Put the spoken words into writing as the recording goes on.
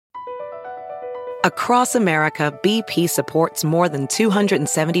Across America, BP supports more than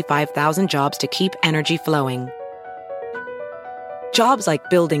 275,000 jobs to keep energy flowing. Jobs like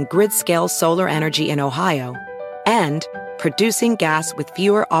building grid-scale solar energy in Ohio and producing gas with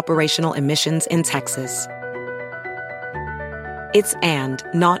fewer operational emissions in Texas. It's and,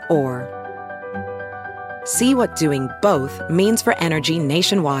 not or. See what doing both means for energy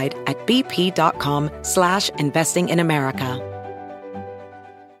nationwide at bp.com/investing in America.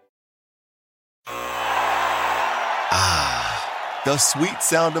 The sweet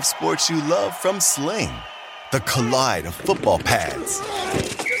sound of sports you love from Sling. The collide of football pads.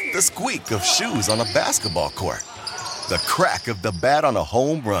 The squeak of shoes on a basketball court. The crack of the bat on a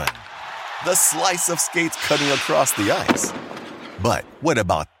home run. The slice of skates cutting across the ice. But what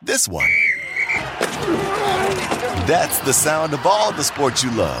about this one? That's the sound of all the sports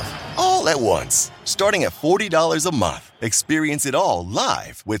you love, all at once. Starting at $40 a month. Experience it all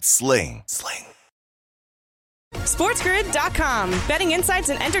live with Sling. SportsGrid.com. Betting insights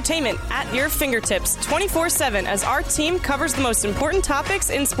and entertainment at your fingertips 24/7 as our team covers the most important topics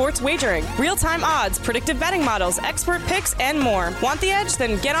in sports wagering. Real-time odds, predictive betting models, expert picks, and more. Want the edge?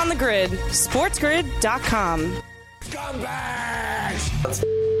 Then get on the grid. SportsGrid.com. Scumbags!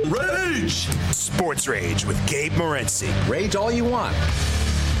 Rage! Sports Rage with Gabe Morency. Rage all you want.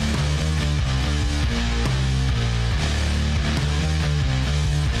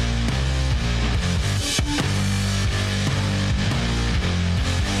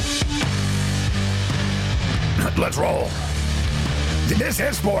 Let's roll. This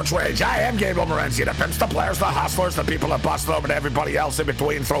is Sports Rage. I am Gabe Morency. The pimps, the players, the hustlers, the people that busted over, and everybody else in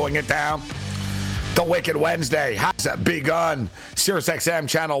between throwing it down. The Wicked Wednesday has begun. SiriusXM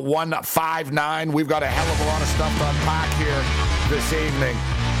channel 159. We've got a hell of a lot of stuff to unpack here this evening.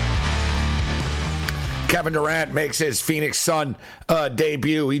 Kevin Durant makes his Phoenix Sun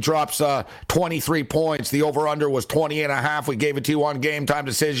debut. He drops 23 points. The over-under was 20.5. We gave it to you on Game Time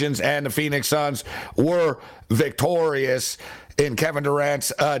Decisions, and the Phoenix Suns were victorious in Kevin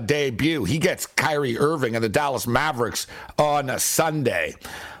Durant's debut. He gets Kyrie Irving and the Dallas Mavericks on Sunday.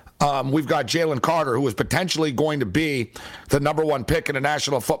 We've got Jalen Carter, who is potentially going to be the number one pick in the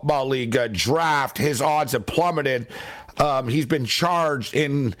National Football League draft. His odds have plummeted. He's been charged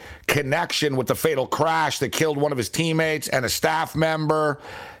in connection with the fatal crash that killed one of his teammates and a staff member.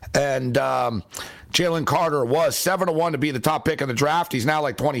 And Jalen Carter was 7-1 to be the top pick in the draft. He's now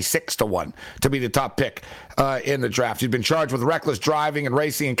like 26-1 to be the top pick in the draft. He's been charged with reckless driving and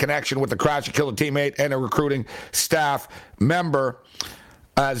racing in connection with the crash that killed a teammate and a recruiting staff member.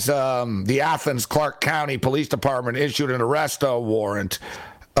 As the Athens Clark County Police Department issued an arrest warrant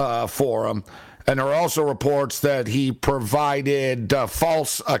for him. And there are also reports that he provided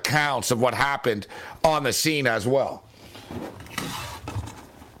false accounts of what happened on the scene as well.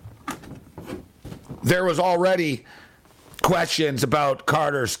 There was already questions about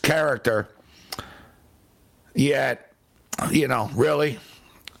Carter's character. Yet, really?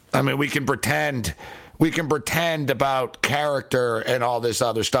 I mean, we can pretend about character and all this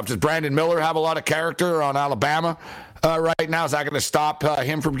other stuff. Does Brandon Miller have a lot of character on Alabama right now? Is that going to stop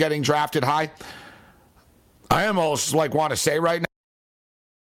him from getting drafted high? I almost want to say right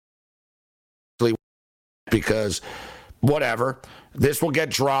now, because whatever, this will get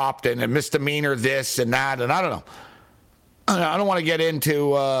dropped and a misdemeanor this and that, and I don't know. I don't want to get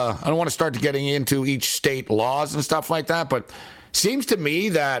into, I don't want to start getting into each state laws and stuff like that, but seems to me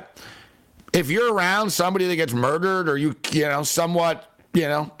that if you're around somebody that gets murdered or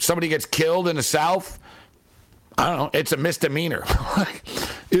somebody gets killed in the South, I don't know, it's a misdemeanor.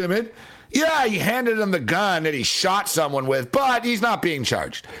 You know what I mean? Yeah, he handed him the gun that he shot someone with, but he's not being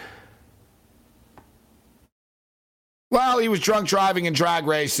charged. Well, he was drunk driving and drag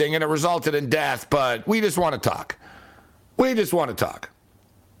racing, and it resulted in death, but we just want to talk. Police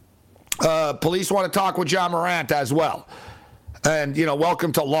want to talk with Ja Morant as well. And,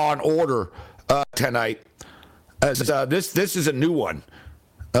 welcome to Law and Order tonight. As this is a new one.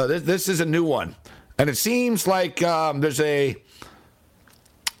 This is a new one. And it seems like there's a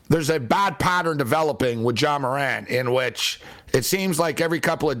bad pattern developing with Ja Morant in which it seems like every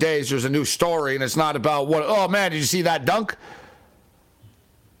couple of days there's a new story, and it's not about oh man, did you see that dunk?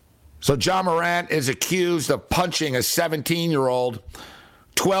 So Ja Morant is accused of punching a 17-year-old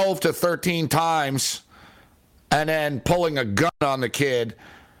 12 to 13 times and then pulling a gun on the kid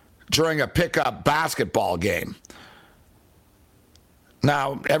during a pickup basketball game.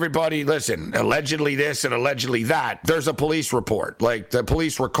 Now, everybody, listen, allegedly this and allegedly that. There's a police report. The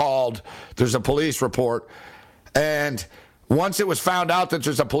police were called. There's a police report. And once it was found out that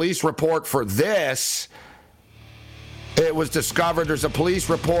there's a police report for this, it was discovered there's a police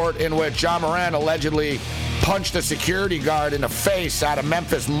report in which Ja Morant allegedly punched a security guard in the face at a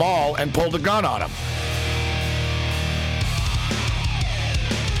Memphis mall and pulled a gun on him.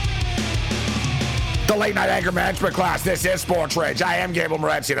 The late night anger management class. This is Sports Rage. I am Gabriel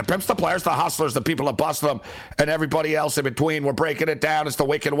Morency. The pimps, the players, the hustlers, the people that bust them, and everybody else in between. We're breaking it down. It's the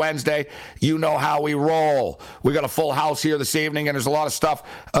Wicked Wednesday. You know how we roll. We got a full house here this evening, and there's a lot of stuff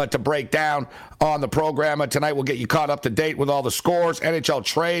to break down on the program. And tonight we'll get you caught up to date with all the scores. NHL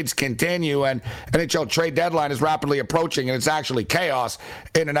trades continue, and NHL trade deadline is rapidly approaching, and it's actually chaos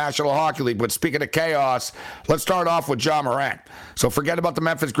in the National Hockey League. But speaking of chaos, let's start off with Ja Morant. So forget about the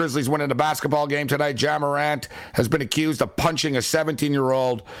Memphis Grizzlies winning the basketball game tonight. Ja Morant has been accused of punching a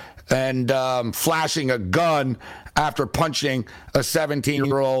 17-year-old and flashing a gun after punching a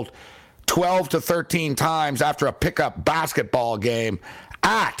 17-year-old 12 to 13 times after a pickup basketball game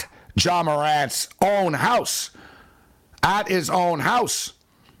at Ja Morant's own house. At his own house.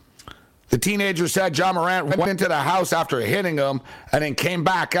 The teenager said Ja Morant went into the house after hitting him and then came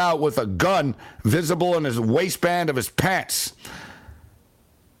back out with a gun visible in his waistband of his pants.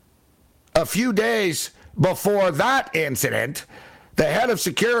 A few days before that incident, the head of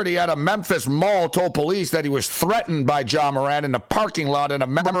security at a Memphis mall told police that he was threatened by Ja Morant in the parking lot, and a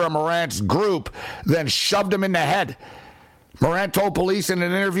member of Morant's group then shoved him in the head. Morant told police in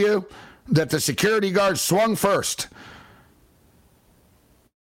an interview that the security guard swung first.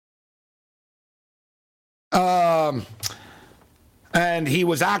 And he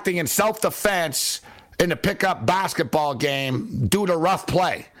was acting in self-defense in the pickup basketball game due to rough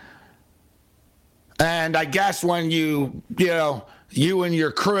play. And I guess when you and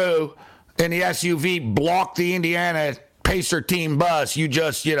your crew in the SUV blocked the Indiana Pacer team bus, you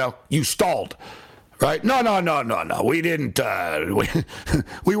just, you stalled, right? No. We didn't,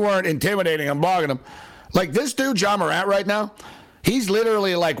 we weren't intimidating them, blocking them. Like this dude, Ja Morant right now, he's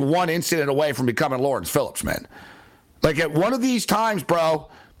literally like one incident away from becoming Lawrence Phillips, man. Like at one of these times, bro,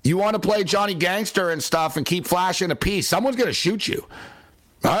 you want to play Johnny Gangster and stuff and keep flashing a piece, someone's going to shoot you.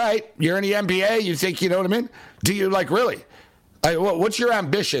 All right, you're in the NBA, you think, you know what I mean? Do you, like, really? What's your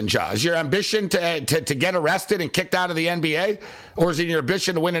ambition, Ja? Is your ambition to get arrested and kicked out of the NBA? Or is it your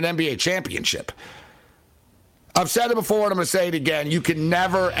ambition to win an NBA championship? I've said it before, and I'm going to say it again. You can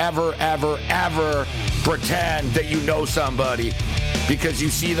never, ever, ever, ever pretend that you know somebody because you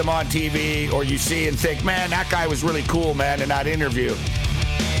see them on TV or you see and think, man, that guy was really cool, man, in that interview.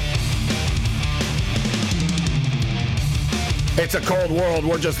 It's a cold world.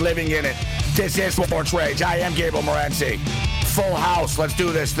 We're just living in it. This is Sports Rage. I am Gabriel Morency. Full house. Let's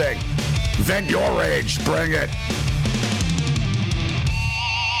do this thing. Vent your rage. Bring it.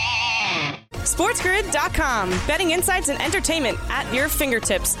 SportsGrid.com. Betting insights and entertainment at your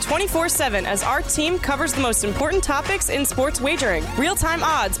fingertips 24/7 as our team covers the most important topics in sports wagering. Real-time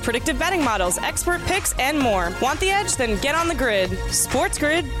odds, predictive betting models, expert picks, and more. Want the edge? Then get on the grid.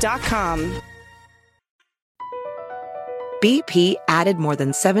 SportsGrid.com. BP added more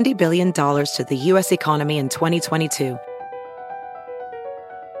than $70 billion to the U.S. economy in 2022.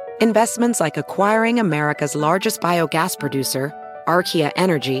 Investments like acquiring America's largest biogas producer, Archaea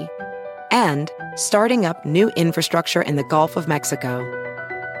Energy, and starting up new infrastructure in the Gulf of Mexico.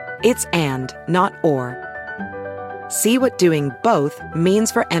 It's and, not or. See what doing both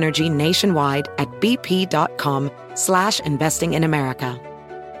means for energy nationwide at bp.com/investing in America.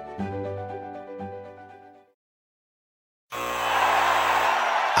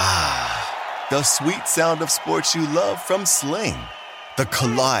 The sweet sound of sports you love from Sling. The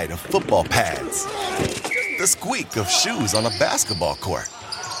collide of football pads. The squeak of shoes on a basketball court.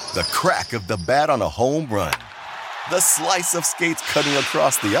 The crack of the bat on a home run. The slice of skates cutting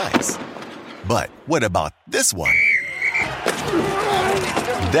across the ice. But what about this one?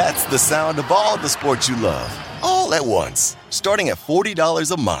 That's the sound of all the sports you love, all at once. Starting at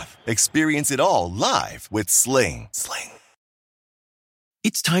 $40 a month. Experience it all live with Sling.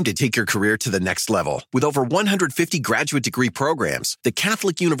 It's time to take your career to the next level. With over 150 graduate degree programs, the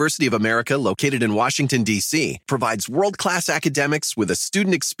Catholic University of America, located in Washington, D.C., provides world-class academics with a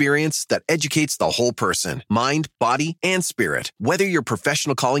student experience that educates the whole person, mind, body, and spirit. Whether your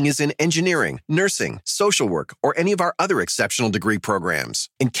professional calling is in engineering, nursing, social work, or any of our other exceptional degree programs,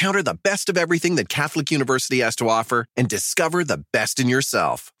 encounter the best of everything that Catholic University has to offer and discover the best in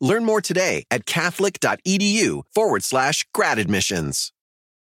yourself. Learn more today at catholic.edu/grad admissions.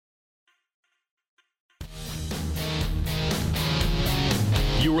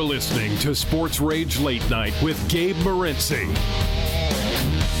 You are listening to Sports Rage Late Night with Gabe Morency.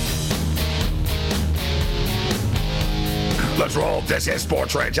 Let's roll. This is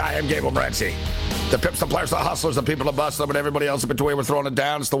Sports Rage. I am Gabe Morency. The Pips, the Players, the Hustlers, the people, the bust them, and everybody else in between. We're throwing it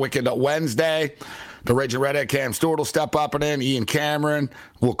down. It's the Wicked Wednesday. The Raging Redhead Cam Stewart will step up and in. Ian Cameron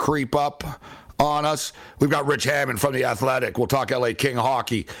will creep up on us. We've got Rich Hammond from The Athletic. We'll talk LA King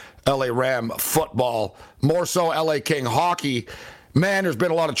hockey, LA Ram football. More so LA King hockey. Man, there's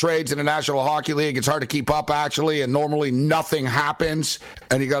been a lot of trades in the National Hockey League. It's hard to keep up, actually, and normally nothing happens.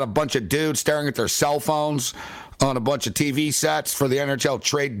 And you got a bunch of dudes staring at their cell phones on a bunch of TV sets for the NHL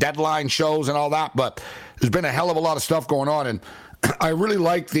trade deadline shows and all that. But there's been a hell of a lot of stuff going on, and I really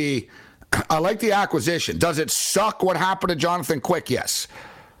like the acquisition. Does it suck what happened to Jonathan Quick? Yes.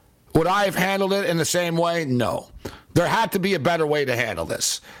 Would I have handled it in the same way? No. There had to be a better way to handle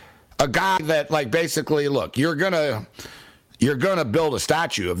this. A guy that, like, basically, look, you're gonna build a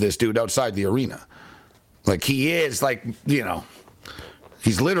statue of this dude outside the arena. Like, he is, like, you know,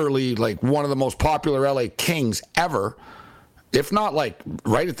 he's literally, like, one of the most popular LA Kings ever, if not, like,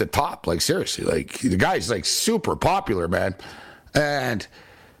 right at the top. Like, seriously, like, the guy's, like, super popular, man. And,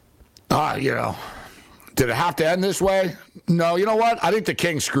 you know, did it have to end this way? No. You know what? I think the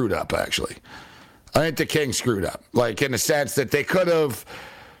Kings screwed up, actually. I think the Kings screwed up, like, in the sense that they could have,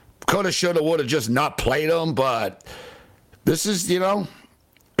 should have, would have just not played him, but this is, you know,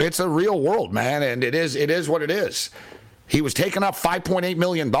 it's a real world, man, and it is what it is. He was taking up $5.8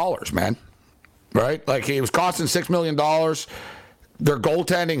 million, man, right? Like, he was costing $6 million. Their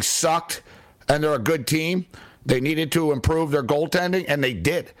goaltending sucked, and they're a good team. They needed to improve their goaltending, and they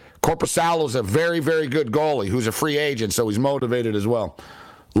did. Korpisalo's a very, very good goalie who's a free agent, so he's motivated as well.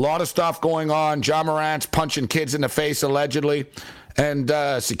 A lot of stuff going on. John Morant's punching kids in the face, allegedly, and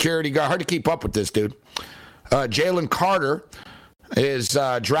security guard. Hard to keep up with this, dude. Jalen Carter is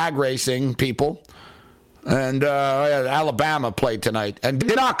drag racing people. And Alabama played tonight and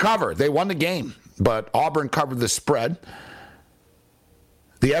did not cover. They won the game, but Auburn covered the spread.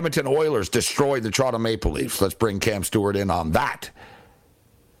 The Edmonton Oilers destroyed the Toronto Maple Leafs. Let's bring Cam Stewart in on that.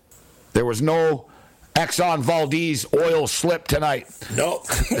 There was no Exxon Valdez oil slip tonight. No.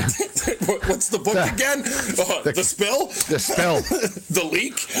 What's the book again? The spill? The spill. The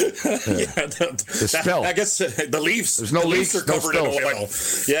leak? Yeah. The spill. I guess the Leafs. There's no leaks, are covered no in oil.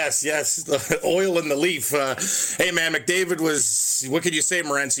 Yes. The oil in the leaf. Hey, man, McDavid was, what could you say,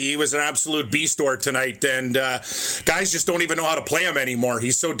 Morency? He was an absolute beast-or tonight, and guys just don't even know how to play him anymore.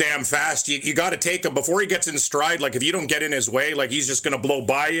 He's so damn fast. You got to take him before he gets in stride. Like, if you don't get in his way, like, he's just going to blow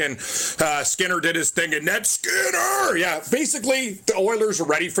by you. And Skinner did his thing. And Ned Skinner, yeah, basically the Oilers are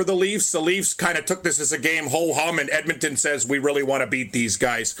ready for the Leafs. The Leafs kind of took this as a game ho-hum, and Edmonton says we really want to beat these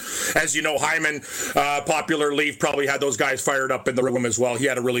guys. As you know, Hyman, popular Leaf, probably had those guys fired up in the room as well. He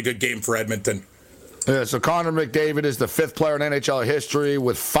had a really good game for Edmonton. Yeah, so Connor McDavid is the fifth player in NHL history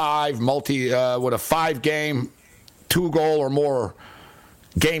with a 5-game, 2-goal or more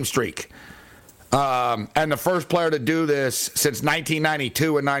game streak. And the first player to do this since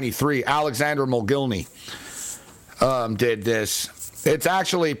 1992 and 93, Alexander Mogilny, did this. It's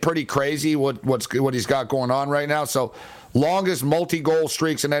actually pretty crazy what he's got going on right now. So, longest multi-goal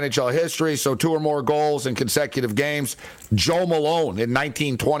streaks in NHL history, so 2 or more goals in consecutive games. Joe Malone in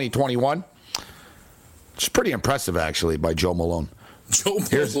 1920-21. It's pretty impressive, actually, by Joe Malone. Joe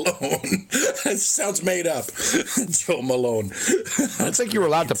Malone. That sounds made up. Joe Malone. It's like you were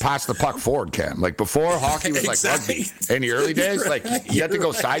allowed to pass the puck forward, Cam. Like, before, hockey was like rugby. In the early days, like, you had to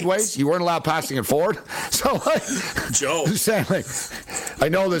go sideways. You weren't allowed passing it forward. So, like, Joe. I'm saying, like, I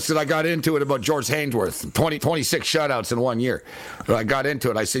know this, and I got into it about George Hainsworth, 26 shutouts in 1 year. I got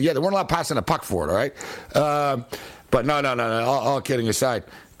into it. I said, yeah, they weren't allowed passing the puck forward, all right? But no. All kidding aside,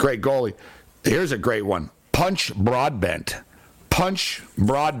 great goalie. Here's a great one. Punch Broadbent,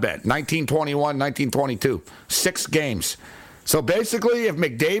 1921, 1922. 6 games. So basically, if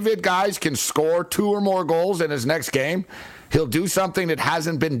McDavid, guys, can score 2 or more goals in his next game, he'll do something that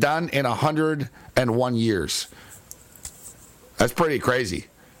hasn't been done in 101 years. That's pretty crazy.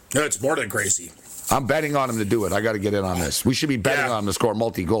 No, it's more than crazy. I'm betting on him to do it. I got to get in on this. We should be betting on him to score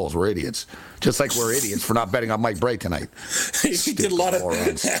multi-goals. We're idiots. Just like we're idiots for not betting on Mike Bray tonight. He did a lot of... I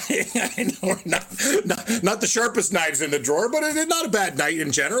know, not the sharpest knives in the drawer, but it's not a bad night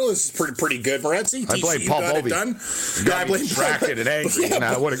in general. It's pretty good. Morency, I blame Paul Bovey. I blame distracted and angry. And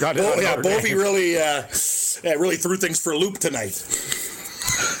I would have got it. Bovey really threw things for a loop tonight.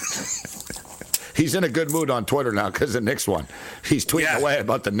 He's in a good mood on Twitter now because the Knicks won. He's tweeting away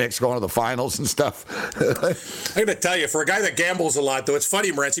about the Knicks going to the finals and stuff. I'm going to tell you, for a guy that gambles a lot, though, it's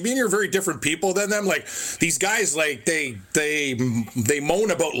funny, Morency. Me and you're very different people than them. Like, these guys, like, they moan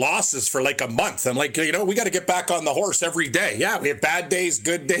about losses for like a month. I'm like, you know, we got to get back on the horse every day. Yeah, we have bad days,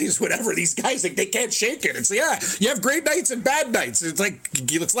 good days, whatever. These guys, like, they can't shake it. It's, yeah, you have great nights and bad nights. It's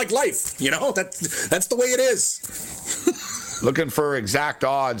like life, you know? That's the way it is. Looking for exact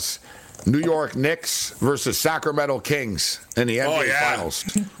odds. New York Knicks versus Sacramento Kings in the NBA Finals.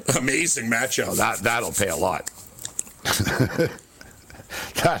 Amazing matchup. Oh, that'll pay a lot.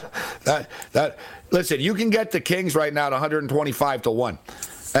 Listen, you can get the Kings right now at 125-1.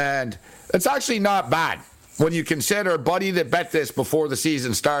 And it's actually not bad when you consider Buddy that bet this before the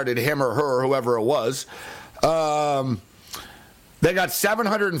season started, him or her, whoever it was. They got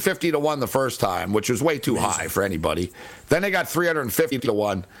 750-1 the first time, which was way too high for anybody. Then they got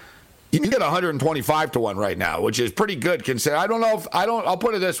 350-1. You can get 125-1 right now, which is pretty good. I'll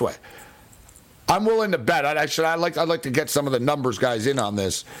put it this way. I'm willing to bet. I'd like to get some of the numbers guys in on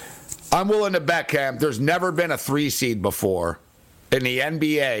this. I'm willing to bet, Cam, there's never been a 3 seed before in the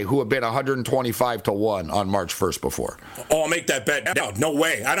NBA who have been 125-1 on March 1st before. Oh, I'll make that bet. No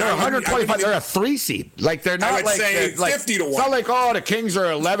way. I don't know. 125. They're a 3 seed. Like, they're not, I would say 50-1. It's not like, oh, the Kings are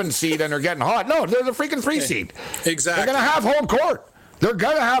 11 seed and they're getting hot. No, they're the freaking 3 seed. Exactly. They're going to have home court. They're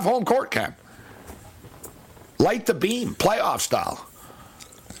going to have home court, Cam. Light the beam, playoff style.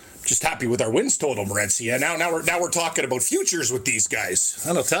 Just happy with our wins total, Morency. And now we're talking about futures with these guys.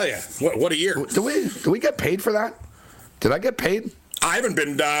 I'll tell you, what a year. Do we get paid for that? Did I get paid? I haven't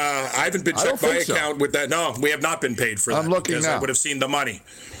been checked my account with that. No, we have not been paid for that. I'm looking because now. I would have seen the money.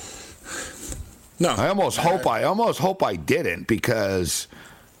 No, I almost hope I didn't because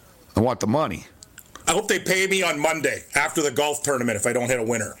I want the money. I hope they pay me on Monday after the golf tournament if I don't hit a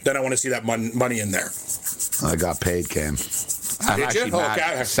winner. Then I want to see that money in there. I got paid, Cam. Did you?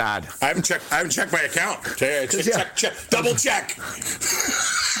 Okay. Sad. I haven't checked my account. Check. Double check.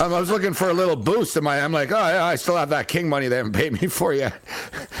 I was looking for a little boost in I'm like, oh, yeah, I still have that King money they haven't paid me for yet.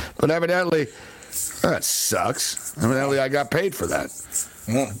 But evidently, that sucks. Evidently, I got paid for that.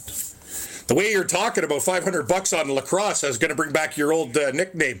 The way you're talking about $500 on lacrosse, I was going to bring back your old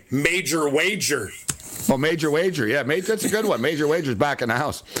nickname, Major Wager. Well, Major Wager, yeah, that's a good one. Major Wager's back in the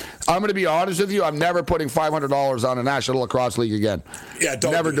house. I'm going to be honest with you. I'm never putting $500 on a National Lacrosse League again. Yeah,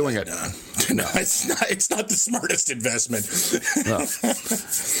 don't never do doing that. it. No, it's not the smartest investment. No.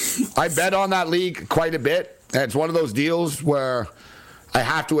 I bet on that league quite a bit. And it's one of those deals where I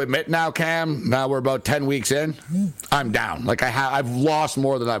have to admit now, Cam. Now we're about 10 weeks in. I'm down. Like I've lost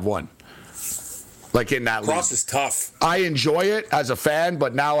more than I've won. Like in that league. Lacrosse is tough. I enjoy it as a fan,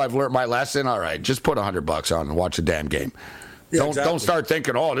 but now I've learned my lesson. All right, just put $100 on and watch a damn game. Yeah, don't start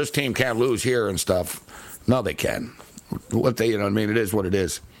thinking, oh, this team can't lose here and stuff. No, they can. You know what I mean? It is what it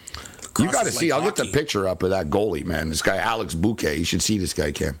is. Lacrosse, you got to see. Like I'll get the picture up of that goalie, man. This guy, Alex Bouquet. You should see this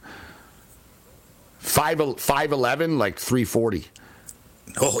guy, Cam. 5'11", like 340.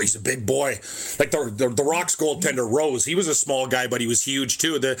 Oh, he's a big boy. Like the Rocks goaltender, Rose. He was a small guy, but he was huge,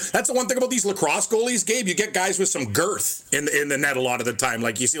 too. That's the one thing about these lacrosse goalies, Gabe. You get guys with some girth in the net a lot of the time.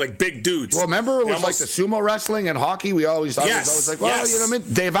 Like, you see, like, big dudes. Well, remember it was like the sumo wrestling and hockey? We always thought yes, it was like, well, you know what I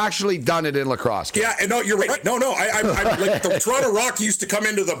mean? They've actually done it in lacrosse. Yeah, and no, you're right. No, I'm like, the Toronto Rock used to come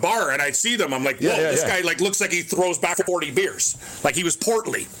into the bar, and I'd see them. I'm like, whoa, this guy, like, looks like he throws back 40 beers. Like, he was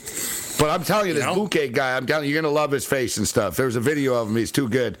portly. But I'm telling you, this Bouquet guy, I'm telling you, you're going to love his face and stuff. There's a video of him. He's too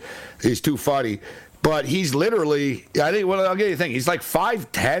good. He's too funny. But he's literally, I think, well, I'll get you a thing. He's like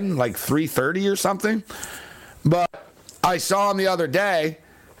 5'10", like 330 or something. But I saw him the other day,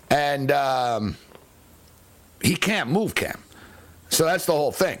 and he can't move, Cam. So that's the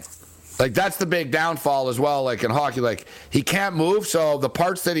whole thing. Like, that's the big downfall as well, like in hockey. Like, he can't move, so the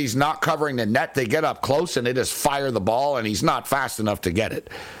parts that he's not covering the net, they get up close, and they just fire the ball, and he's not fast enough to get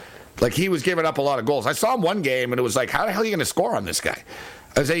it. Like, he was giving up a lot of goals. I saw him one game, and it was like, how the hell are you going to score on this guy?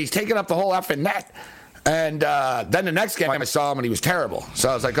 I said, he's taking up the whole effing net. And then the next game, I saw him, and he was terrible. So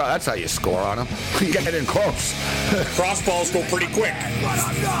I was like, oh, that's how you score on him. You get in close. Cross balls go pretty quick.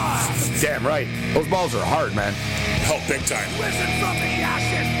 Damn right. Those balls are hard, man. Oh, big time. Listen from the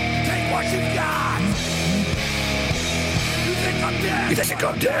ashes. Take what you got. You think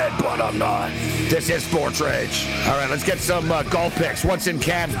I'm dead, but I'm not. This is Sports Rage. All right, let's get some golf picks. What's in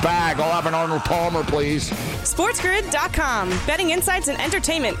Cam's bag? I'll have an Arnold Palmer, please. SportsGrid.com. Betting insights and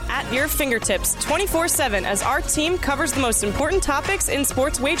entertainment at your fingertips 24/7 as our team covers the most important topics in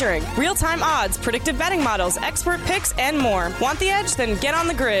sports wagering. Real-time odds, predictive betting models, expert picks, and more. Want the edge? Then get on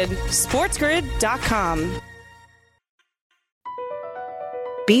the grid. SportsGrid.com.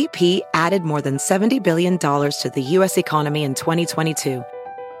 BP added more than $70 billion to the U.S. economy in 2022.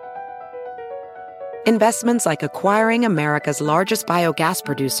 Investments like acquiring America's largest biogas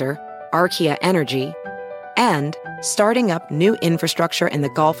producer, Archaea Energy, and starting up new infrastructure in the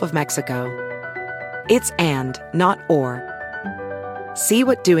Gulf of Mexico. It's and, not or. See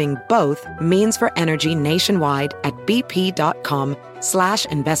what doing both means for energy nationwide at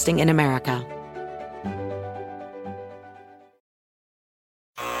bp.com/investing in America.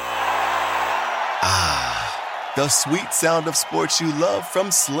 The sweet sound of sports you love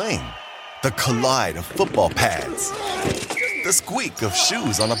from Sling. The collide of football pads. The squeak of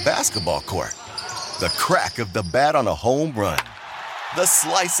shoes on a basketball court. The crack of the bat on a home run. The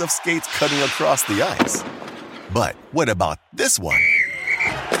slice of skates cutting across the ice. But what about this one?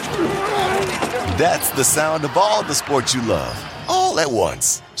 That's the sound of all the sports you love, all at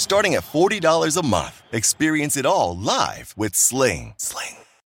once. Starting at $40 a month. Experience it all live with Sling.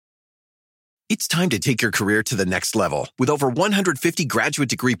 It's time to take your career to the next level. With over 150 graduate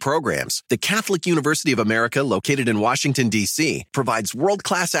degree programs, the Catholic University of America, located in Washington, D.C., provides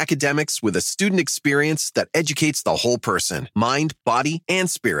world-class academics with a student experience that educates the whole person, mind, body,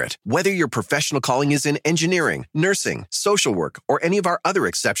 and spirit. Whether your professional calling is in engineering, nursing, social work, or any of our other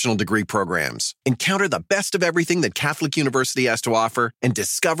exceptional degree programs, encounter the best of everything that Catholic University has to offer and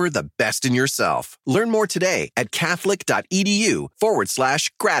discover the best in yourself. Learn more today at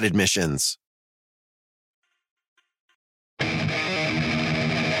catholic.edu/grad admissions.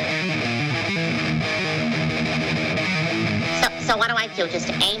 So what do I do? Just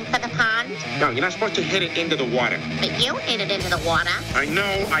aim for the pond? No, you're not supposed to hit it into the water. But you hit it into the water. I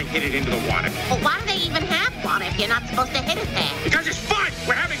know I hit it into the water. Well, why do they even have water if you're not supposed to hit it there? Because it's fun!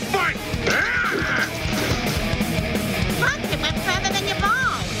 We're having fun! Look, it went further than your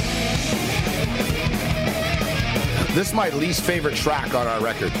ball. This is my least favorite track on our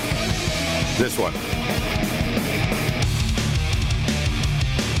record. This one.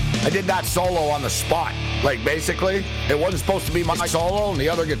 I did that solo on the spot. Like, basically, it wasn't supposed to be my solo, and the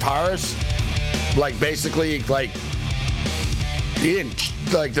other guitarist, like, basically, like, he didn't,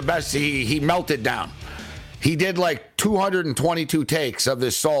 like, the best, he melted down. He did, like, 222 takes of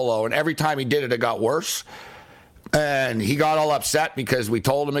this solo, and every time he did it, it got worse. And he got all upset because we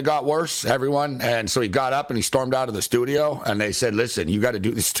told him it got worse, everyone. And so he got up and he stormed out of the studio, and they said, listen, you got to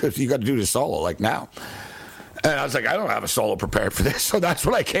do this solo, like, now. And I was like, I don't have a solo prepared for this. So that's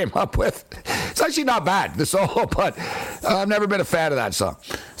what I came up with. It's actually not bad, the solo, but I've never been a fan of that song.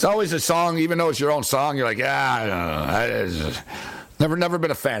 It's always a song, even though it's your own song, you're like, I don't know. Never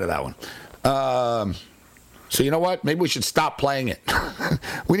been a fan of that one. So you know what? Maybe we should stop playing it.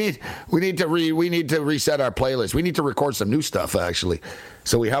 we need to reset our playlist. We need to record some new stuff, actually,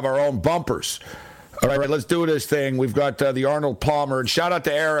 so we have our own bumpers. All right, let's do this thing. We've got the Arnold Palmer, and shout out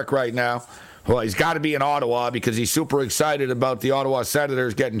to Eric right now. Well, he's got to be in Ottawa because he's super excited about the Ottawa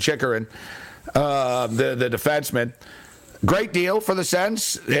Senators getting Chikrin, the defenseman. Great deal for the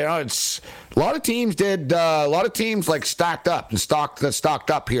Sens. You know, it's a lot of teams like stacked up and stocked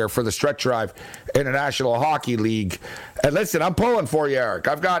up here for the stretch drive in the National Hockey League. And listen, I'm pulling for you, Eric.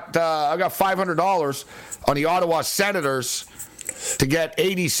 I've got $500 on the Ottawa Senators to get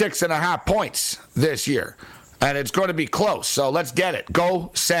 86.5 points this year. And it's going to be close, so let's get it.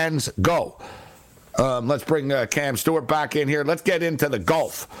 Go, Sens, go. Let's bring Cam Stewart back in here. Let's get into the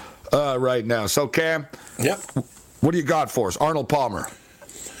golf right now. So, Cam, yep. What do you got for us? Arnold Palmer.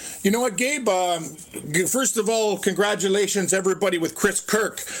 You know what, Gabe? First of all, congratulations, everybody, with Chris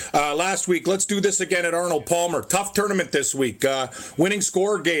Kirk last week. Let's do this again at Arnold Palmer. Tough tournament this week. Winning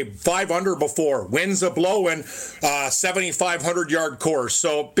score, Gabe, 5 under before. Winds a blowing, 7,500-yard course.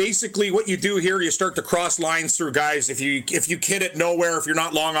 So basically what you do here, you start to cross lines through guys. If you hit it nowhere, if you're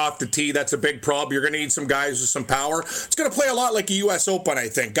not long off the tee, that's a big problem. You're going to need some guys with some power. It's going to play a lot like a U.S. Open, I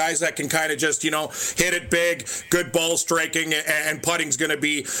think. Guys that can kind of just, hit it big, good ball striking, and putting's going to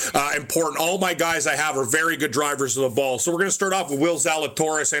be important. All my guys I have are very good drivers of the ball. So we're going to start off with Will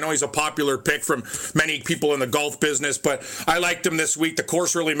Zalatoris. I know he's a popular pick from many people in the golf business, but I liked him this week. The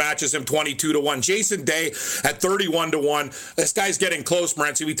course really matches him 22-1. Jason Day at 31-1. This guy's getting close,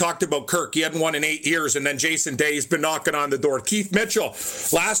 Morency. We talked about Kirk. He hadn't won in 8 years, and then Jason Day's been knocking on the door. Keith Mitchell.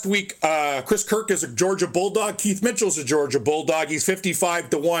 Last week, Chris Kirk is a Georgia Bulldog. Keith Mitchell's a Georgia Bulldog. He's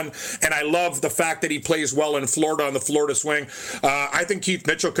 55-1, and I love the fact that he plays well in Florida on the Florida swing. I think Keith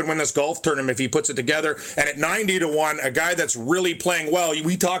Mitchell could can win this golf tournament if he puts it together. And at 90-1, a guy that's really playing well.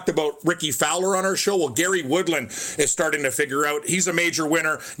 We talked about Ricky Fowler on our show. Well, Gary Woodland is starting to figure out. He's a major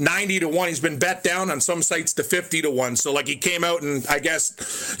winner. 90-1. He's been bet down on some sites to 50-1. So, like, he came out and, I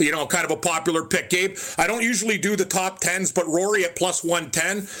guess, kind of a popular pick. Gabe, I don't usually do the top 10s, but Rory at plus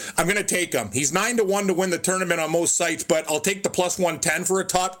 110, I'm going to take him. He's 9-1 to win the tournament on most sites, but I'll take the plus 110 for a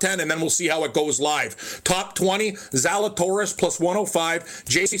top 10, and then we'll see how it goes live. Top 20, Zalatoris plus 105,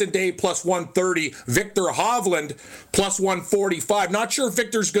 Jason Day plus 130, Victor Hovland plus 145. Not sure if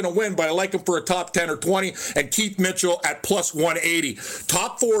Victor's going to win, but I like him for a top 10 or 20, and Keith Mitchell at plus 180.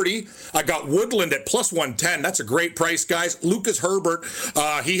 Top 40, I got Woodland at plus 110. That's a great price, guys. Lucas Herbert,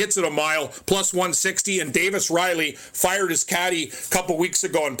 he hits it a mile, plus 160, and Davis Riley fired his caddy a couple weeks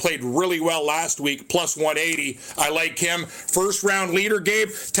ago and played really well last week, plus 180. I like him. First round leader, Gabe,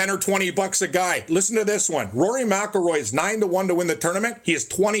 10 or 20 bucks a guy. Listen to this one. Rory McIlroy is 9-1 to win the tournament. He is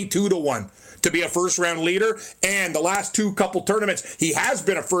 22-1 to be a first-round leader, and the last couple tournaments, he has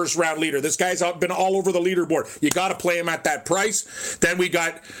been a first-round leader. This guy's been all over the leaderboard. You got to play him at that price. Then we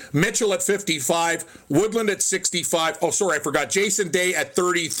got Mitchell at 55, Woodland at 65. Oh, sorry, I forgot. Jason Day at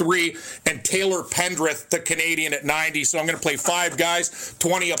 33, and Taylor Pendrith, the Canadian, at 90. So I'm going to play 5 guys,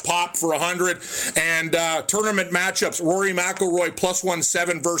 20 a pop for 100. And tournament matchups, Rory McIlroy plus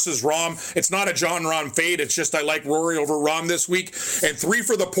 107 versus Rahm. It's not a John Rahm fade. It's just I like Rory over Rahm this week. And 3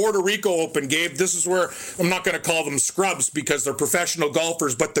 for the Puerto Rico Open. Gabe, this is where I'm not going to call them scrubs because they're professional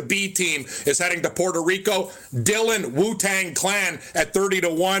golfers, but the B team is heading to Puerto Rico. Dylan Wu-Tang Clan at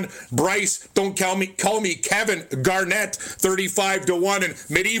 30-1. Bryce, don't call me Kevin Garnett, 35-1. And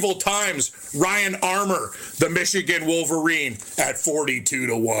Medieval Times, Ryan Armour, the Michigan Wolverine, at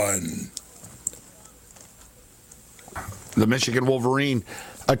 42-1. The Michigan Wolverine.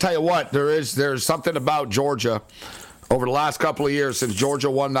 I tell you what, there's something about Georgia. Over the last couple of years since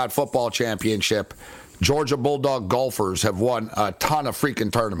Georgia won that football championship, Georgia Bulldog golfers have won a ton of freaking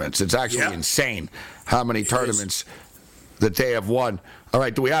tournaments. It's actually insane how many tournaments that they have won. All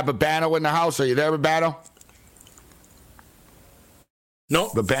right, do we have Babano in the house? Are you there, Babano? No.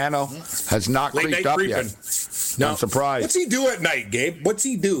 Babano has not creeped up yet. No. I'm surprised. What's he do at night, Gabe? What's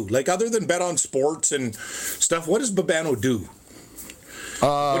he do? Like, other than bet on sports and stuff, what does Babano do?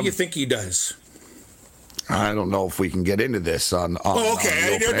 What do you think he does? I don't know if we can get into this on oh,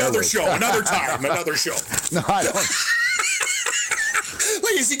 okay. Another show. Another time. Another show. No, I don't.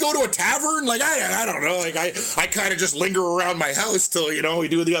 Like, does he go to a tavern? Like, I don't know. Like, I kind of just linger around my house till, we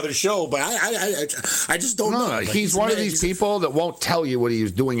do the other show. But I just don't know. Like, he's one of these people that won't tell you what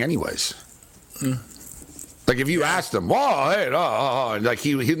he's doing anyways. Like, if you asked him, like,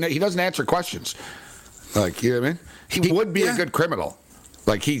 he doesn't answer questions. Like, you know what I mean? He would be a good criminal.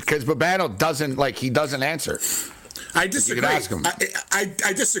 Like, because Babano doesn't answer. I disagree. You can ask him.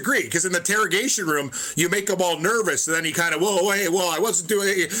 I disagree, because in the interrogation room, you make them all nervous, and then he kind of, I wasn't doing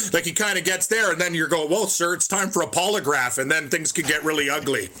it. Like, he kind of gets there, and then you're going, well, sir, it's time for a polygraph, and then things could get really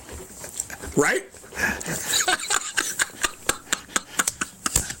ugly. Right?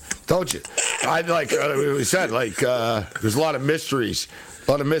 Don't you? We said, there's a lot of mysteries.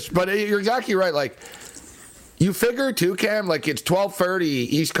 But you're exactly right. Like, you figure, too, Cam, like, it's 12:30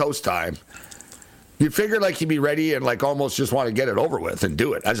 East Coast time. You figure, like, he'd be ready and, like, almost just want to get it over with and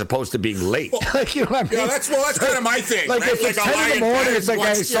do it, as opposed to being late. Like, you know what I mean? Yeah, that's kind of my thing. Like, if it's 10 in the morning, it's like,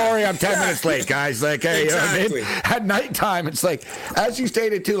 hey, sorry, I'm 10 minutes late, guys. Like, hey, exactly. You know what I mean? At nighttime, it's like, as you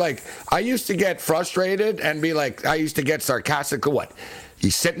stated, too, like, I used to get frustrated and be like, I used to get sarcastic. What?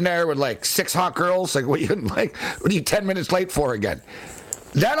 He's sitting there with, like, 6 hot girls? Like, what are you 10 minutes late for again?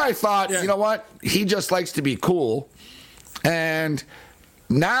 Then I thought, you know what? He just likes to be cool. And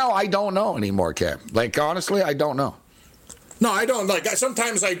now I don't know anymore, Cam. Like, honestly, I don't know. No, I don't. Like,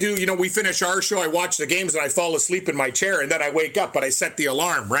 sometimes I do, we finish our show, I watch the games, and I fall asleep in my chair, and then I wake up, but I set the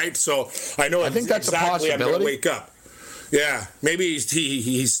alarm, right? So I know think that's exactly a possibility. I'm going to wake up. Yeah, maybe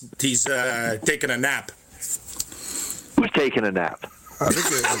he's taking a nap. Who's taking a nap?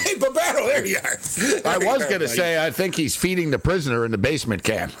 Hey, Babano, there you are. I was going to say, I think he's feeding the prisoner in the basement,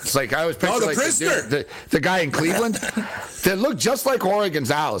 Cam. It's like I was picturing the prisoner. The guy in Cleveland that looked just like Jorge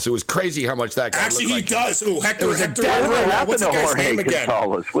Gonzalez. It was crazy how much that guy actually looked like. He does. Ooh, Hector. What happened to Jorge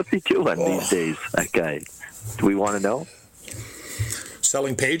Gonzalez? What's he doing these days, that guy? Do we want to know?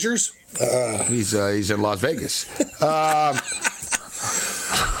 Selling pagers? He's in Las Vegas.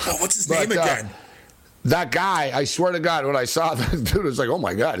 What's his name again? That guy, I swear to God, when I saw that dude, I was like, oh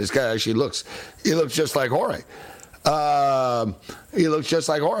my God, this guy actually looks just like Jorge. He looks just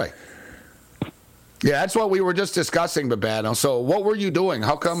like Jorge. Yeah, that's what we were just discussing, Babano. So what were you doing?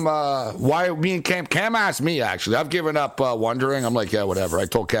 How come, why me and Cam asked me, actually. I've given up wondering. I'm like, yeah, whatever. I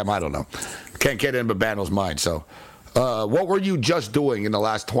told Cam, I don't know. Can't get in Babano's mind. So what were you just doing in the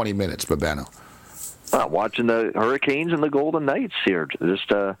last 20 minutes, Babano? Watching the Hurricanes and the Golden Knights here.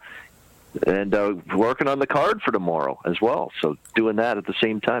 Just and working on the card for tomorrow as well. So doing that at the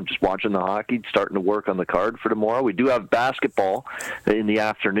same time, just watching the hockey, starting to work on the card for tomorrow. We do have basketball in the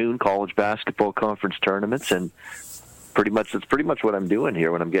afternoon, college basketball conference tournaments, and that's pretty much what I'm doing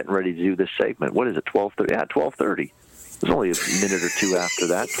here when I'm getting ready to do this segment. What is it, 12:30? Yeah, 12:30. There's only a minute or two after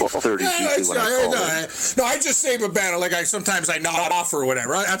that. 12:30 is usually when I call it. No, I just say Babano, like sometimes I nod off or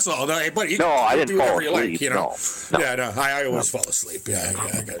whatever. That's all. But I didn't fall asleep. Like, No. Yeah, I always fall asleep. Yeah,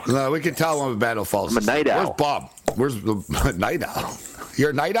 I got it. No, we can tell when Babano falls asleep. I'm a night owl. Where's Bob? Where's the night owl? You're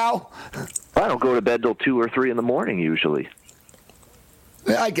a night owl? I don't go to bed till 2 or 3 in the morning usually.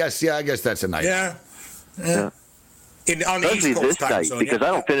 Yeah, I guess that's a night owl. Yeah. On the East Coast this time night, zone, because I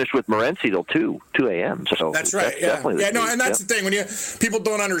don't finish with Morency till 2 a.m. So that's right. And that's the thing. When people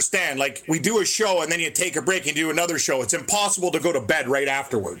don't understand, like we do a show and then you take a break and do another show. It's impossible to go to bed right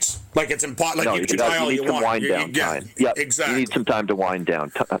afterwards. Like it's impossible. Like you can try all you want. Wind down time. Yeah, exactly. You need some time to wind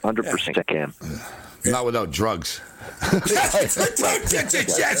down. 100% I can. Not without drugs.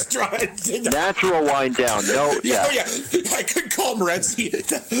 Yes, drugs. Natural wind down. No, yeah. Oh, yeah. I could call Morency.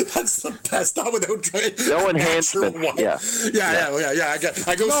 That's the best. Not without drugs. No enhancement. Yeah.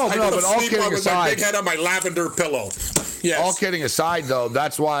 I go to sleep with my big head on my lavender pillow. Yes. All kidding aside, though,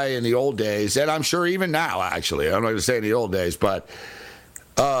 that's why in the old days, and I'm sure even now, actually, I'm not going to say in the old days, but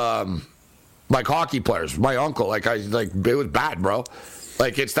like hockey players, my uncle, it was bad, bro.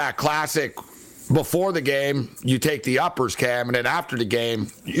 Like it's that classic. Before the game, you take the uppers, Cam, and then after the game,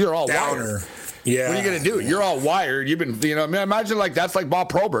 you're all downer. Wired. Yeah. What are you going to do? You're all wired. You've been, imagine that's like Bob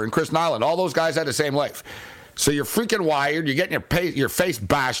Probert and Chris Nyland. All those guys had the same life. So you're freaking wired. You're getting your face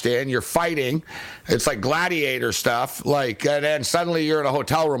bashed in. You're fighting. It's like gladiator stuff. And then suddenly you're in a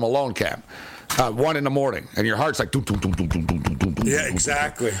hotel room alone, Cam. 1 a.m, and your heart's like, doom, doom, doom, doom, doom, doom, doom, doom. Yeah,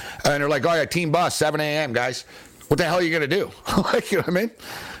 exactly. And they're like, oh, yeah, team bus, 7 a.m., guys. What the hell are you going to do? You know what I mean?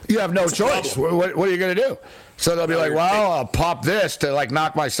 You have no choice. What are you going to do? So they'll be like, well, I'll pop this to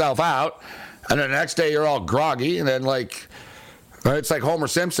knock myself out. And then the next day you're all groggy. And then it's like Homer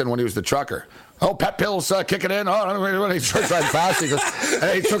Simpson when he was the trucker. Oh, pep pills kicking in. Oh, when he trucks right fast. He goes,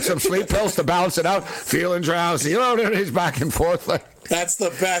 hey, he took some sleep pills to balance it out. Feeling drowsy. He's back and forth. That's the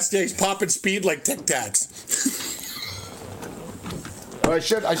best. Yeah, he's popping speed like Tic Tacs. I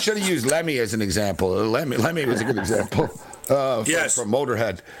should have used Lemmy as an example. Lemmy was a good example. Yes, from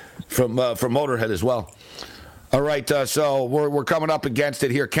Motorhead, from Motorhead as well. All right, so we're coming up against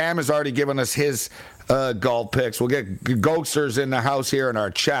it here. Cam has already given us his golf picks. We'll get Goksters in the house here in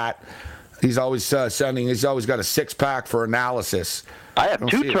our chat. He's always He's always got a 6-pack for analysis. I have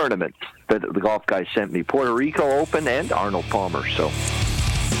 2 tournaments that the golf guy sent me: Puerto Rico Open and Arnold Palmer. So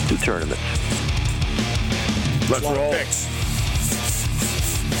 2 tournaments. Let's roll. Picks.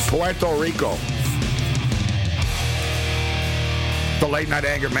 Puerto Rico. The late night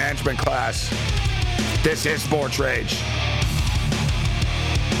anger management class. This is Sports Rage.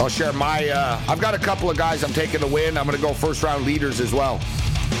 I'll share my, I've got a couple of guys I'm taking to win. I'm going to go first round leaders as well.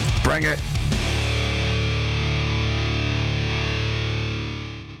 Bring it.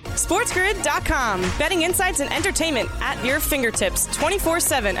 SportsGrid.com. Betting insights and entertainment at your fingertips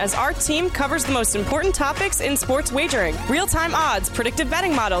 24/7 as our team covers the most important topics in sports wagering. Real-time odds, predictive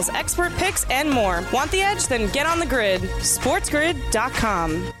betting models, expert picks, and more. Want the edge? Then get on the grid.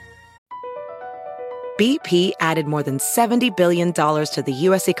 SportsGrid.com. BP added more than $70 billion to the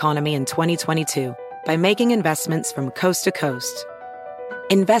U.S. economy in 2022 by making investments from coast to coast.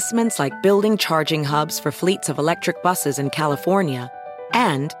 Investments like building charging hubs for fleets of electric buses in California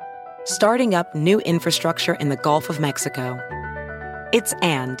and starting up new infrastructure in the Gulf of Mexico. It's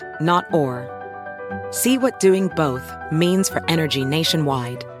and, not or. See what doing both means for energy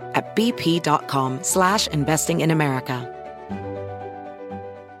nationwide at bp.com/investing in America.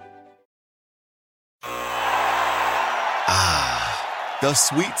 The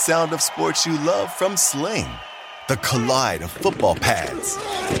sweet sound of sports you love from Sling. The collide of football pads.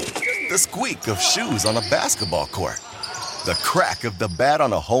 The squeak of shoes on a basketball court. The crack of the bat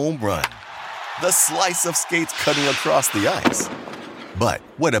on a home run. The slice of skates cutting across the ice. But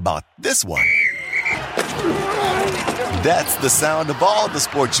what about this one? That's the sound of all the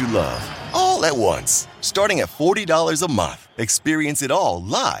sports you love, all at once. Starting at $40 a month. Experience it all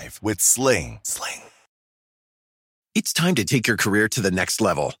live with Sling. It's time to take your career to the next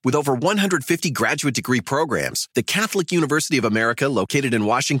level. With over 150 graduate degree programs, the Catholic University of America, located in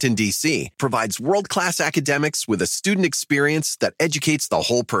Washington, D.C., provides world-class academics with a student experience that educates the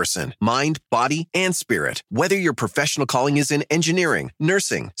whole person, mind, body, and spirit. Whether your professional calling is in engineering,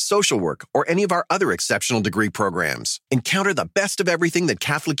 nursing, social work, or any of our other exceptional degree programs, encounter the best of everything that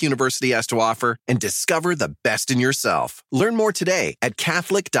Catholic University has to offer and discover the best in yourself. Learn more today at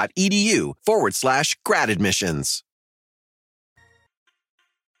catholic.edu/grad admissions.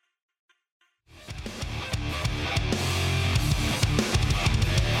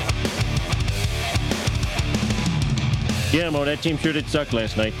 Yeah, Mo, that team sure did suck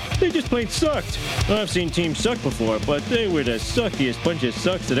last night. They just plain sucked. Well, I've seen teams suck before, but they were the suckiest bunch of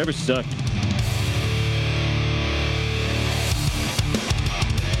sucks that ever sucked.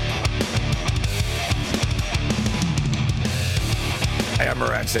 I am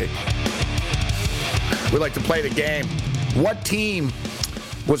Morency. We like to play the game. What team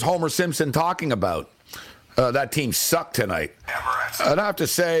was Homer Simpson talking about? That team sucked tonight. I'd have to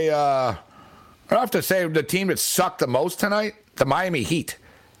say the team that sucked the most tonight, the Miami Heat.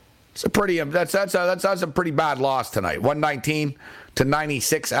 It's a pretty that's a pretty bad loss tonight.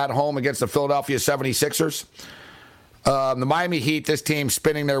 119-96 at home against the Philadelphia 76ers. The Miami Heat, this team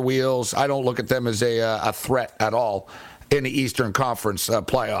spinning their wheels. I don't look at them as a threat at all in the Eastern Conference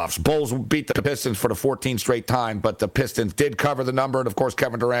playoffs. Bulls beat the Pistons for the 14th straight time, but the Pistons did cover the number, and of course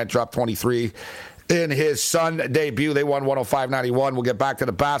Kevin Durant dropped 23 in his Sun debut. They won 105-91. We'll get back to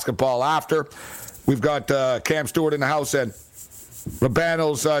the basketball after. We've got Cam Stewart in the house, and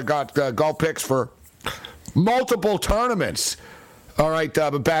Babano's got golf picks for multiple tournaments. All right,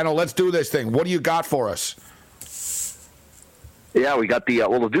 Babano, let's do this thing. What do you got for us? Yeah, we got the,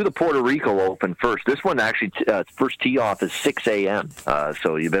 we'll do the Puerto Rico Open first. This one actually, first tee off is 6 a.m.,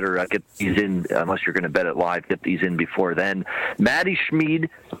 so you better get these in, unless you're going to bet it live, get these in before then. Matty Schmid,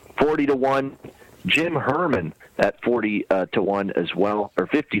 40-1. Jim Herman at 40-1 as well, or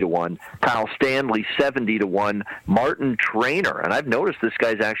 50-1. Kyle Stanley, 70-1. Martin Traynor, and I've noticed this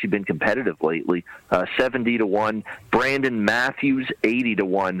guy's actually been competitive lately, 70-1. Brandon Matthews,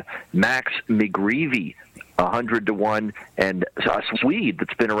 80-1. Max McGreevy, 100-1, and a Swede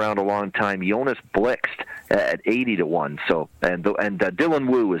that's been around a long time, Jonas Blixt, at 80-1. So and Dylan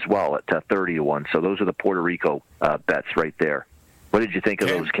Wu as well at 30-1. So those are the Puerto Rico bets right there. What did you think of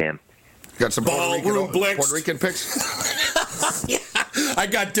those, Cam? Got some Puerto Rican picks? Yeah, I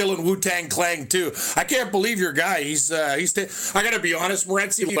got Dylan Wu-Tang Clan too. I can't believe your guy. I got to be honest,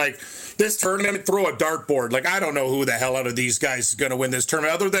 Morency, like this tournament, throw a dartboard. Like I don't know who the hell out of these guys is going to win this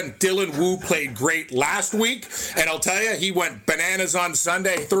tournament. Other than Dylan Wu played great last week, and I'll tell you, he went bananas on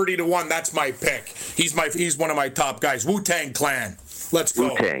Sunday, 30-1. That's my pick. He's one of my top guys. Wu-Tang Clan. Let's go.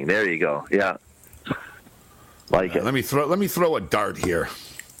 Wu-Tang. There you go. Yeah. Like it. Let me throw a dart here.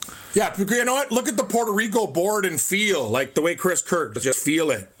 Yeah, you know what? Look at the Puerto Rico board and feel like the way Chris Kirk just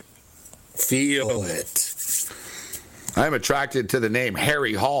feel it. Feel it. I'm attracted to the name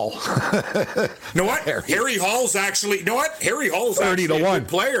Harry Hall. You know what? Harry Hall's actually, you know what? Harry Hall's actually a good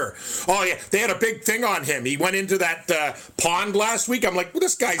player. Oh, yeah. They had a big thing on him. He went into that pond last week. I'm like, well,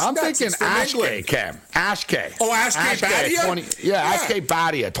 this guy's I'm nuts. thinking Ashke, Cam. Ashke. Oh, Ashke Badia? Ashke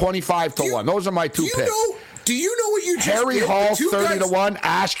Badia, 25-1. Those are my two picks. Do you know what you just Harry did? Hall, 30-1,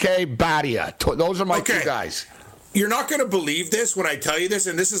 Ashke Badia. Those are my two guys. You're not going to believe this when I tell you this,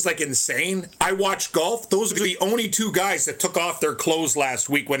 and this is like insane. I watch golf. Those are the only two guys that took off their clothes last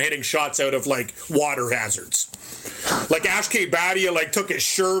week when hitting shots out of like water hazards. Like Ashke Badia, like took his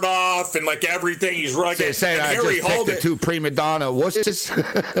shirt off and like everything. He's rugged. Saying I Harry just Hall picked the two prima donna wusses.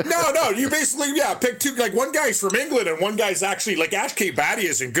 No, you basically pick two. Like one guy's from England and one guy's actually like Ashke Badia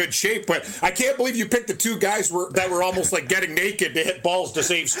is in good shape. But I can't believe you picked the two guys that were almost like getting naked to hit balls to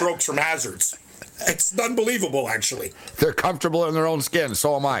save strokes from hazards. It's unbelievable, actually. They're comfortable in their own skin.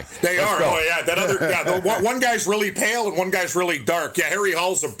 So am I. They are. Go. Oh, yeah. That other, one guy's really pale and one guy's really dark. Yeah, Harry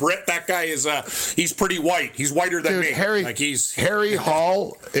Hall's a Brit. That guy is, he's pretty white. He's whiter than me. Harry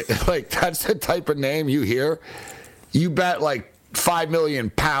Hall, like, that's the type of name you hear. You bet, like, 5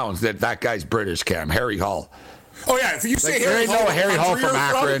 million pounds that guy's British, Cam. Harry Hall. Oh, yeah, if you say like, Harry Hall. There ain't no Harry Hall from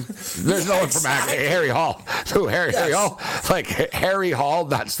Akron. There's no one from Akron. Harry Hall. Harry Hall. Like, Harry Hall,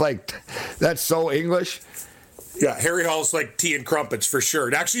 that's so English. Yeah, Harry Hall's like tea and crumpets for sure.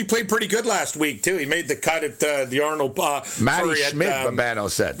 And actually, he played pretty good last week too. He made the cut at the Arnold. Matty Schmidt, Babano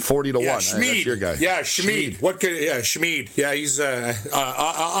said 40-1. Yeah, Schmid. That's your guy. Yeah, Schmid. What could? Yeah, Schmid. Yeah, he's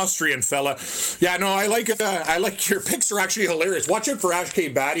Austrian fella. Yeah, no, I like it. I like your picks are actually hilarious. Watch out for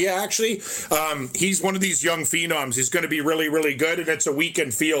Ashke Badia. Actually, he's one of these young phenoms. He's going to be really, really good, and it's a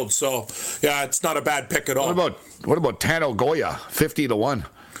weekend field. So yeah, it's not a bad pick at all. What about Tano Goya? 50-1.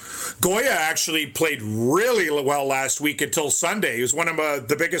 Goya actually played really well last week until Sunday. He was one of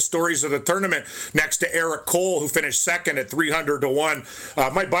the biggest stories of the tournament next to Eric Cole, who finished second at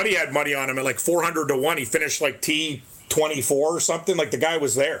 300-1. My buddy had money on him at like 400-1. He finished like T24 or something. Like the guy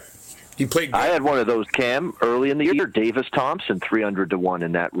was there. He played good. I had one of those, Cam, early in the year. Davis Thompson, 300-1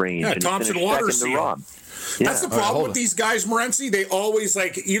 in that range. Yeah, Thompson water seal. That's the problem with these guys, Morency. They always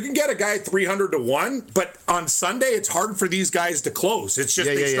you can get a guy at 300-1, but on Sunday it's hard for these guys to close. It's just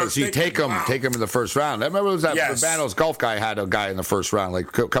So you take them in the first round. I remember it was that Babano's golf guy had a guy in the first round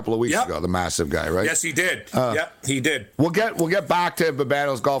like a couple of weeks ago, the massive guy, right? Yes, he did. He did. We'll get back to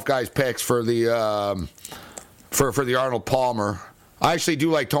Babano's golf guy's picks for the for the Arnold Palmer. I actually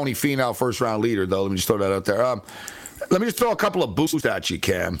do like Tony Finau, first round leader, though. Let me just throw that out there. Let me just throw a couple of boosts at you,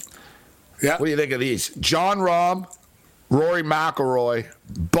 Cam. Yeah. What do you think of these? Jon Rahm, Rory McIlroy,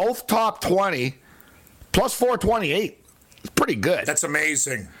 both top 20, plus 428. It's pretty good. That's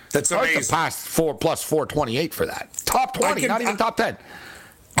amazing. That's hard amazing. to pass plus 428 for that. Top 20, not even top 10.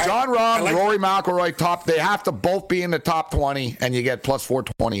 Jon Rahm, Rory McIlroy, top. They have to both be in the top 20, and you get plus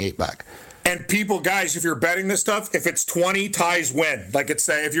 428 back. And people, guys, if you're betting this stuff, if it's 20, ties win. Like it's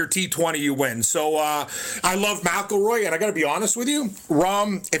if you're T20, you win. So I love McIlroy, and I got to be honest with you,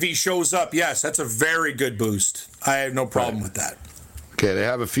 Rahm, if he shows up, yes, that's a very good boost. I have no problem with that. Okay, they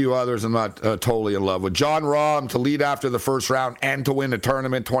have a few others I'm not totally in love with. Jon Rahm to lead after the first round and to win the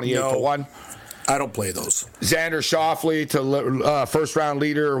tournament, 28-1. I don't play those. Xander Schauffele to first round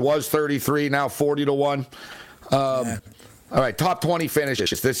leader was 33, now 40-1. All right, top 20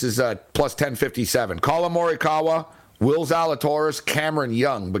 finishes. This is plus 1057. Colin Morikawa, Will Zalatoris, Cameron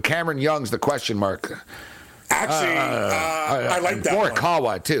Young. But Cameron Young's the question mark. Actually, I like that Morikawa,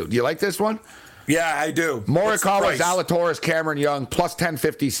 one. too. Do you like this one? Yeah, I do. Morikawa, Zalatoris, Cameron Young, plus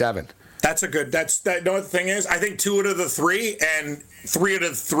 1057. That's a good. You know what the thing is? I think 2 out of the 3 and 3 out of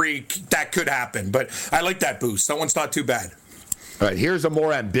the 3 that could happen. But I like that boost. That one's not too bad. All right, here's a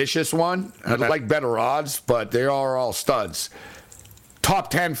more ambitious one. I'd like better odds, but they are all studs. Top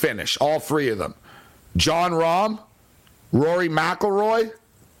 10 finish, all 3 of them. Jon Rahm, Rory McIlroy,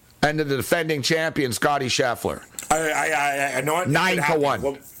 and the defending champion, Scottie Scheffler. I know it. 9-1.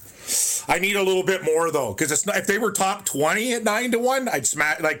 Well, I need a little bit more though, because it's not, if they were top 20 at 9-1, I'd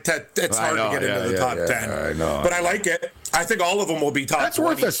smash it's hard to get into the top 10. I know. But I like it. I think all of them will be top. That's 20.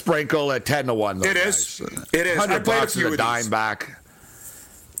 worth a sprinkle at 10-1. Though, it is. It is. $100 is a dime back.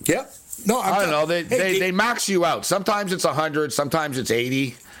 Yeah. No, I don't know. They max you out. Sometimes it's 100. Sometimes it's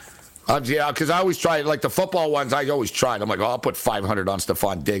 80. Because I always try, like the football ones, I always tried. I'm like, I'll put 500 on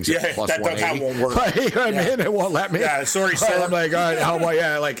Stephon Diggs at plus 180. That won't work. You know what I mean? It won't let me. Yeah, sorry, sir. I'm like, all right, how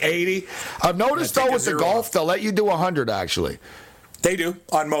about, like 80? I've noticed, though, with the golf, they'll let you do 100, actually. They do,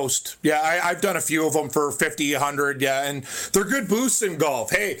 on most. Yeah, I've done a few of them for 50, 100, and they're good boosts in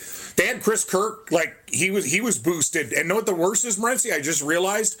golf. Hey, they had Chris Kirk, he was boosted. And know what the worst is, Morency? I just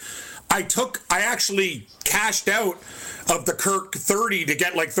realized I actually cashed out of the Kirk 30 to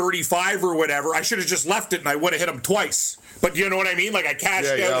get 35 or whatever. I should have just left it and I would have hit him twice. But you know what I mean? I cashed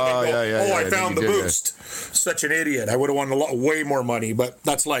out and then I found the boost. Such an idiot. I would have won way more money, but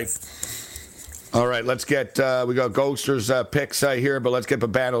that's life. All right, let's get, we got Ghoster's picks here, but let's get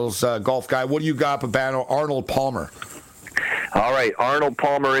Babano's golf guy. What do you got, Babano? Arnold Palmer. All right, Arnold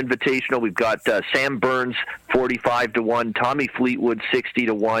Palmer Invitational. We've got Sam Burns, 45-1. Tommy Fleetwood,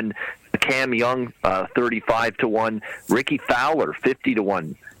 60-1. Cam Young, 35-1. Ricky Fowler,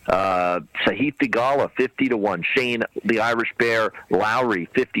 50-1. Sahith Theegala, 50-1. Shane, the Irish Bear, Lowry,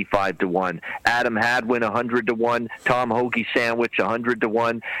 55-1. Adam Hadwin, 100-1. Tom Hoagie Sandwich,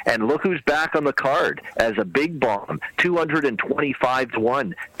 100-1. And look who's back on the card as a big bomb,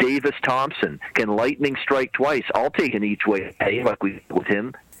 225-1. Davis Thompson can lightning strike twice. I'll take an each way pay like we did with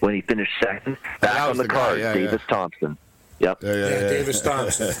him when he finished second. Back on the card, Davis Thompson. Yep. Davis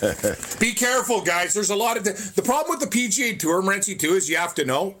Thompson. Be careful, guys. There's a lot of the problem with the PGA Tour, Morency, too, is you have to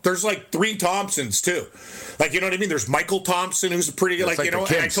know there's 3 Thompsons too. You know what I mean? There's Michael Thompson, who's a pretty good, and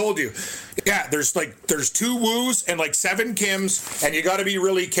I told you, there's 2 Woos and 7 Kims, and you got to be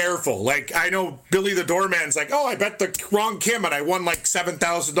really careful. I know Billy the Doorman's I bet the wrong Kim and I won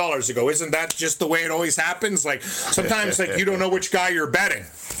 $7,000 ago. Isn't that just the way it always happens? Sometimes you don't know which guy you're betting.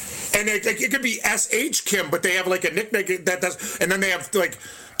 And it could be S.H. Kim, but they have like a nickname that does, and then they have like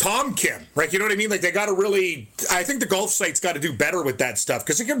Tom Kim, right? You know what I mean? Like they got to really, I think the golf site's got to do better with that stuff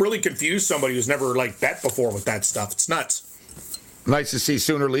because it can really confuse somebody who's never like bet before with that stuff. It's nuts. Nice to see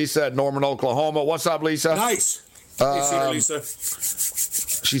Sooner Lisa at Norman, Oklahoma. What's up, Lisa? Nice. Hey, Sooner Lisa.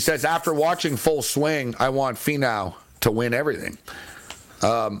 She says, after watching Full Swing, I want Finau to win everything.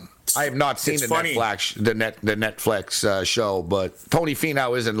 I have not seen the Netflix show, but Tony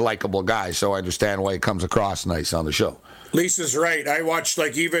Finau isn't a likable guy, so I understand why he comes across nice on the show. Lisa's right. I watched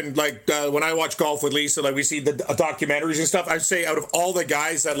when I watch golf with Lisa, like we see the documentaries and stuff. I'd say out of all the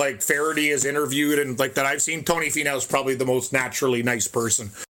guys that like Faraday has interviewed and like that I've seen, Tony Finau is probably the most naturally nice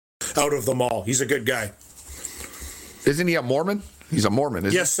person out of them all. He's a good guy. Isn't he a Mormon? He's a Mormon,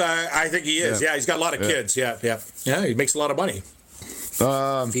 isn't he? Yes, I think he is. Yeah, he's got a lot of kids. Yeah, he makes a lot of money.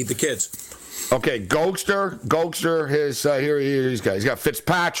 Feed the kids. Okay, Gokster, he's got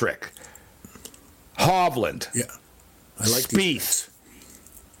Fitzpatrick, Hovland. Yeah. I like Spieth,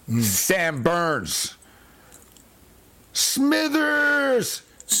 Sam Burns, Smithers,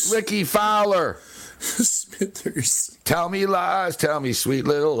 Ricky Fowler. Smithers. Tell me lies, tell me sweet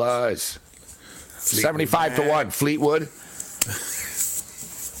little lies. 75-1, Fleetwood.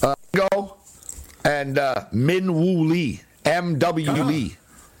 Go and Min Woo Lee, M.W. Lee.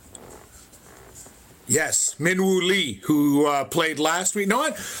 Yes, Min-Woo Lee, who played last week. You know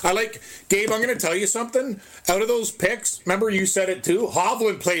what? I like, Gabe, I'm going to tell you something. Out of those picks, remember you said it too,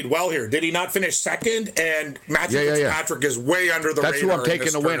 Hovland played well here. Did he not finish second? And Matthew Fitzpatrick is way under the radar. That's who I'm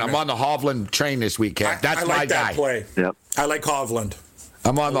taking to win. I'm on the Hovland train this weekend. That's I like my that guy. Play. Yep. I like Hovland.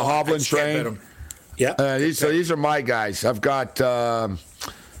 I'm on the Hovland train. Yeah. These are my guys. I've got... I'm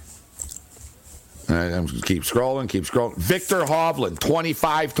keep scrolling. Victor Hovland,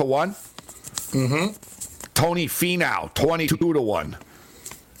 25-1. Mm-hmm. Tony Finau, 22-1.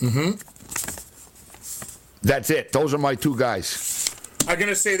 Mm-hmm. That's it. Those are my two guys. I'm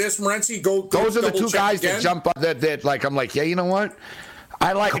gonna say this, Morency. Those are the two guys again. that jump up. That like I'm like, yeah, you know what?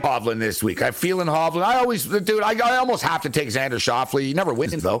 I like Hovland this week. I feel in Hovland. I almost have to take Xander Schauffele. He never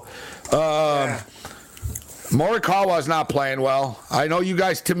wins though. Morikawa's not playing well. I know you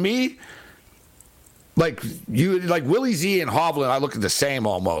guys. To me. Like Willie Z and Hovland, I look at the same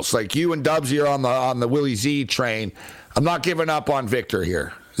almost. Like you and Dubsy are on the Willie Z train. I'm not giving up on Victor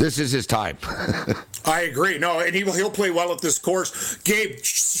here. This is his time. I agree. No, and he'll play well at this course. Gabe,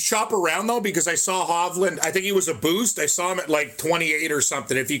 shop around though, because I saw Hovland. I think he was a boost. I saw him at like 28 or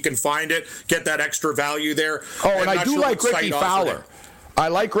something. If you can find it, get that extra value there. Oh, and I do like Ricky Fowler. I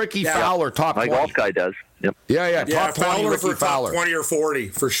like Ricky Fowler, top 20. My golf guy does. Yep. Yeah, top 20, Ricky for Fowler. Top 20 or 40,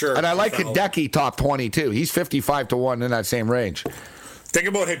 for sure. And I like Hideki, top 20, too. He's 55-1 in that same range. Thing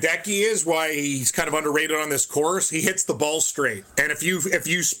about Hideki is why he's kind of underrated on this course. He hits the ball straight. And if you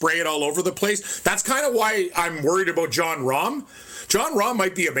spray it all over the place, that's kind of why I'm worried about Jon Rahm. Jon Rahm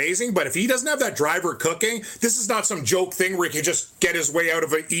might be amazing, but if he doesn't have that driver cooking, this is not some joke thing where he can just get his way out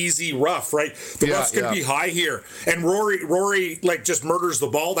of an easy rough, right? The rough's going to be high here. And Rory like just murders the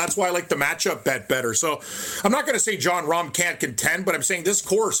ball. That's why I like the matchup bet better. So I'm not going to say Jon Rahm can't contend, but I'm saying this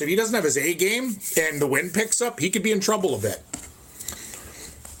course, if he doesn't have his A game and the wind picks up, he could be in trouble a bit.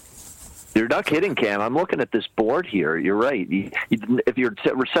 You're not kidding, Cam. I'm looking at this board here. You're right. If you're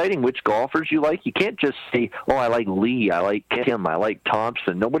reciting which golfers you like, you can't just say, oh, I like Lee, I like Kim, I like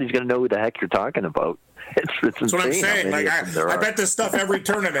Thompson. Nobody's going to know who the heck you're talking about. It's That's what I'm saying. Like I bet this stuff every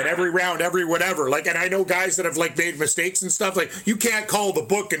tournament, every round, every whatever. Like, and I know guys that have like made mistakes and stuff. Like, you can't call the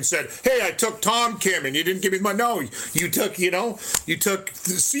book and said, "Hey, I took Tom Kim and you didn't give me money." No, you took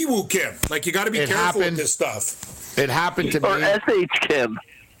Siwoo Kim. Like, you got to be careful with this stuff. It happened to me. Or S.H. Kim.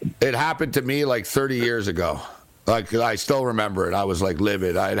 It happened to me like 30 years ago. Like, I still remember it. I was like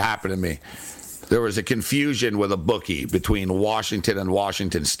livid. It happened to me. There was a confusion with a bookie between Washington and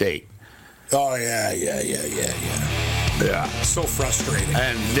Washington State. Oh, yeah. Yeah. So frustrating.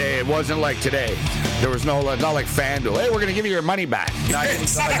 And it wasn't like today. There was not like FanDuel. Hey, we're going to give you your money back.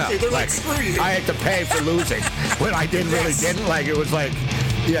 Exactly. They're like, screw you. I had to pay for losing when I didn't. Like, it was like,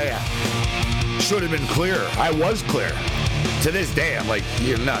 yeah. Should have been clearer. I was clear. To this day, I'm like,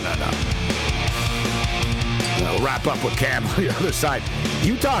 no. I'll wrap up with Cam on the other side.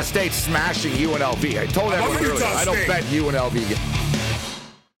 Utah State's smashing UNLV. I told everyone earlier, I don't bet UNLV.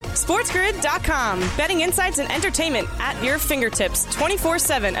 SportsGrid.com. Betting insights and entertainment at your fingertips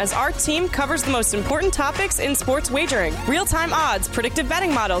 24/7 as our team covers the most important topics in sports wagering. Real-time odds, predictive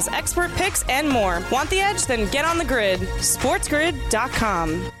betting models, expert picks, and more. Want the edge? Then get on the grid.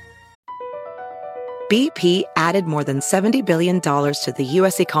 SportsGrid.com. BP added more than $70 billion to the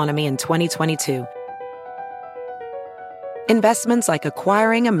U.S. economy in 2022. Investments like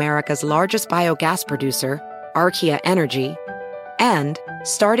acquiring America's largest biogas producer, Archaea Energy, and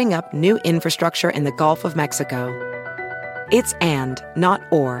starting up new infrastructure in the Gulf of Mexico. It's and, not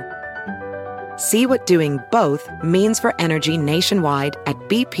or. See what doing both means for energy nationwide at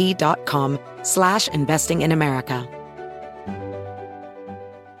bp.com/investing in America.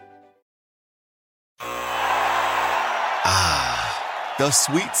 The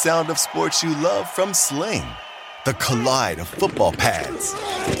sweet sound of sports you love from Sling. The collide of football pads.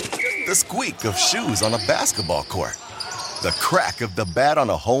 The squeak of shoes on a basketball court. The crack of the bat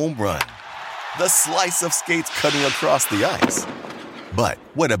on a home run. The slice of skates cutting across the ice. But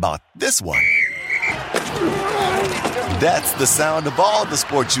what about this one? That's the sound of all the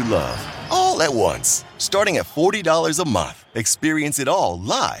sports you love, all at once. Starting at $40 a month. Experience it all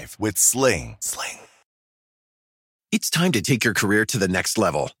live with Sling. It's time to take your career to the next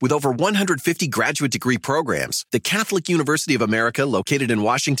level. With over 150 graduate degree programs, the Catholic University of America, located in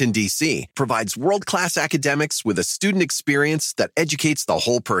Washington, D.C., provides world-class academics with a student experience that educates the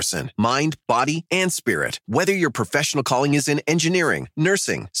whole person, mind, body, and spirit. Whether your professional calling is in engineering,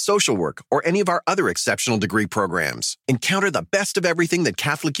 nursing, social work, or any of our other exceptional degree programs, encounter the best of everything that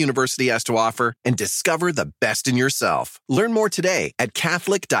Catholic University has to offer and discover the best in yourself. Learn more today at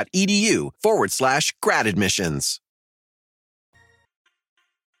catholic.edu/grad admissions.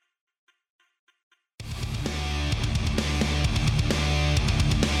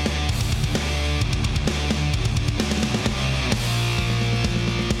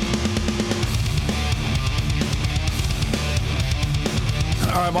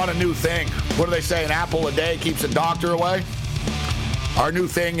 I'm on a new thing. What do they say? An apple a day keeps a doctor away. Our new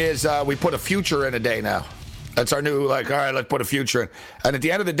thing is we put a future in a day now. That's our new, all right, let's put a future in. And at the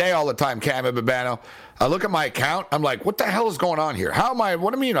end of the day all the time, Cam and Babano, I look at my account. I'm like, what the hell is going on here? What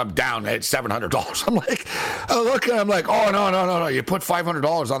do you mean I'm down at $700? I'm like, I look and I'm like, oh, no. You put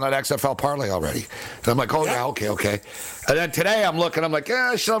 $500 on that XFL parlay already. And I'm like, oh, yeah, okay. And then today I'm looking, I'm like,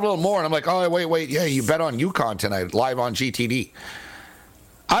 I should have a little more. And I'm like, oh, wait. Yeah, you bet on UConn tonight, live on GTD.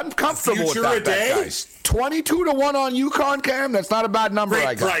 I'm comfortable with that bet, guys. 22-1 on UConn, Cam. That's not a bad number.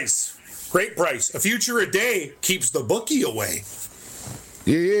 Great price. A future a day keeps the bookie away.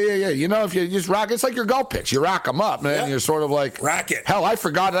 Yeah. You know, if you just rack, it's like your golf picks. You rack them up, man. You're sort of like rack it. Hell, I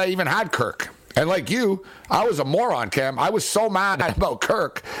forgot I even had Kirk. And like you, I was a moron, Cam. I was so mad about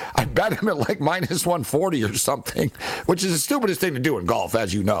Kirk. I bet him at like minus 140 or something, which is the stupidest thing to do in golf,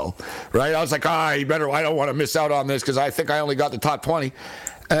 as you know, right? I was like, I don't want to miss out on this because I think I only got the top 20.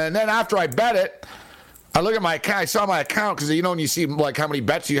 And then after I bet it, I look at my account. I saw my account because, you know, when you see like how many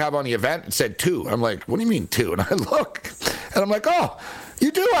bets you have on the event, it said 2. I'm like, what do you mean 2? And I look, and I'm like, oh, you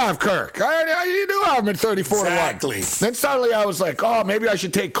do have Kirk. You do have him at 34-1. Exactly. Then suddenly I was like, oh, maybe I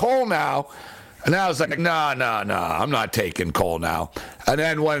should take Cole now. And I was like, no, I'm not taking Cole now. And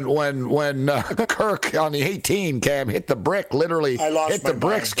then when Kirk on the 18, Cam, hit the brick, literally hit the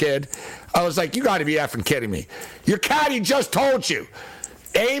bricks, kid, I was like, you got to be effing kidding me. Your caddy just told you.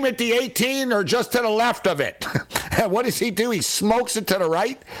 Aim at the 18 or just to the left of it. And what does he do? He smokes it to the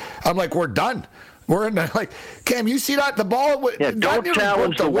right. I'm like, we're done. We're in the, like, Cam, you see that? The ball. Yeah, don't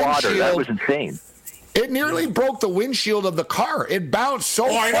challenge the water. That was insane. It nearly broke the windshield of the car. It bounced so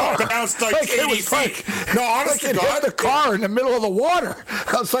far. I know. It bounced like 80 feet. No, honestly, it hit the car in the middle of the water.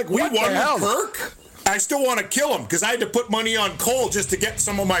 I was like, what the hell? We won with Kirk? I still want to kill him because I had to put money on Cole just to get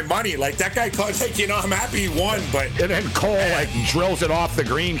some of my money. Like, that guy, like, you know, I'm happy he won, but... And then Cole, like, drills it off the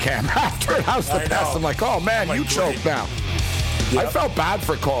green, Cam. After it, how's the best? I'm like, oh, man, you choked now. Yep. I felt bad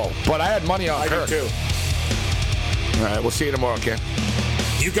for Cole, but I had money on Kirk. I did, too. All right, we'll see you tomorrow, Cam.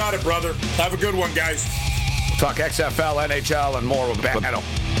 You got it, brother. Have a good one, guys. Talk XFL, NHL, and more with Babano.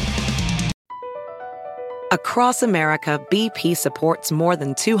 Across America, BP supports more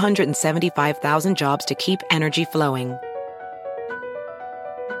than 275,000 jobs to keep energy flowing.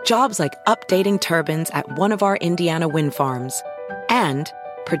 Jobs like updating turbines at one of our Indiana wind farms and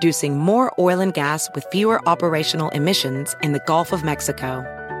producing more oil and gas with fewer operational emissions in the Gulf of Mexico.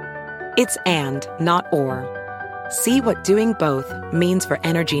 It's and, not or. See what doing both means for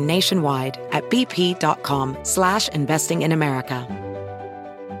energy nationwide at bp.com/investing in America.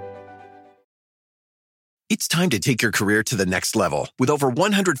 It's time to take your career to the next level. With over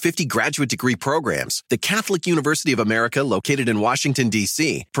 150 graduate degree programs, the Catholic University of America, located in Washington,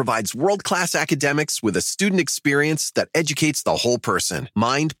 D.C., provides world-class academics with a student experience that educates the whole person,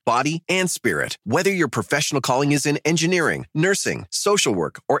 mind, body, and spirit. Whether your professional calling is in engineering, nursing, social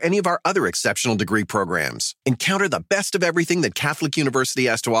work, or any of our other exceptional degree programs, encounter the best of everything that Catholic University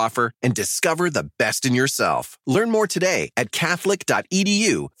has to offer and discover the best in yourself. Learn more today at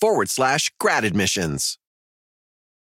catholic.edu/grad admissions.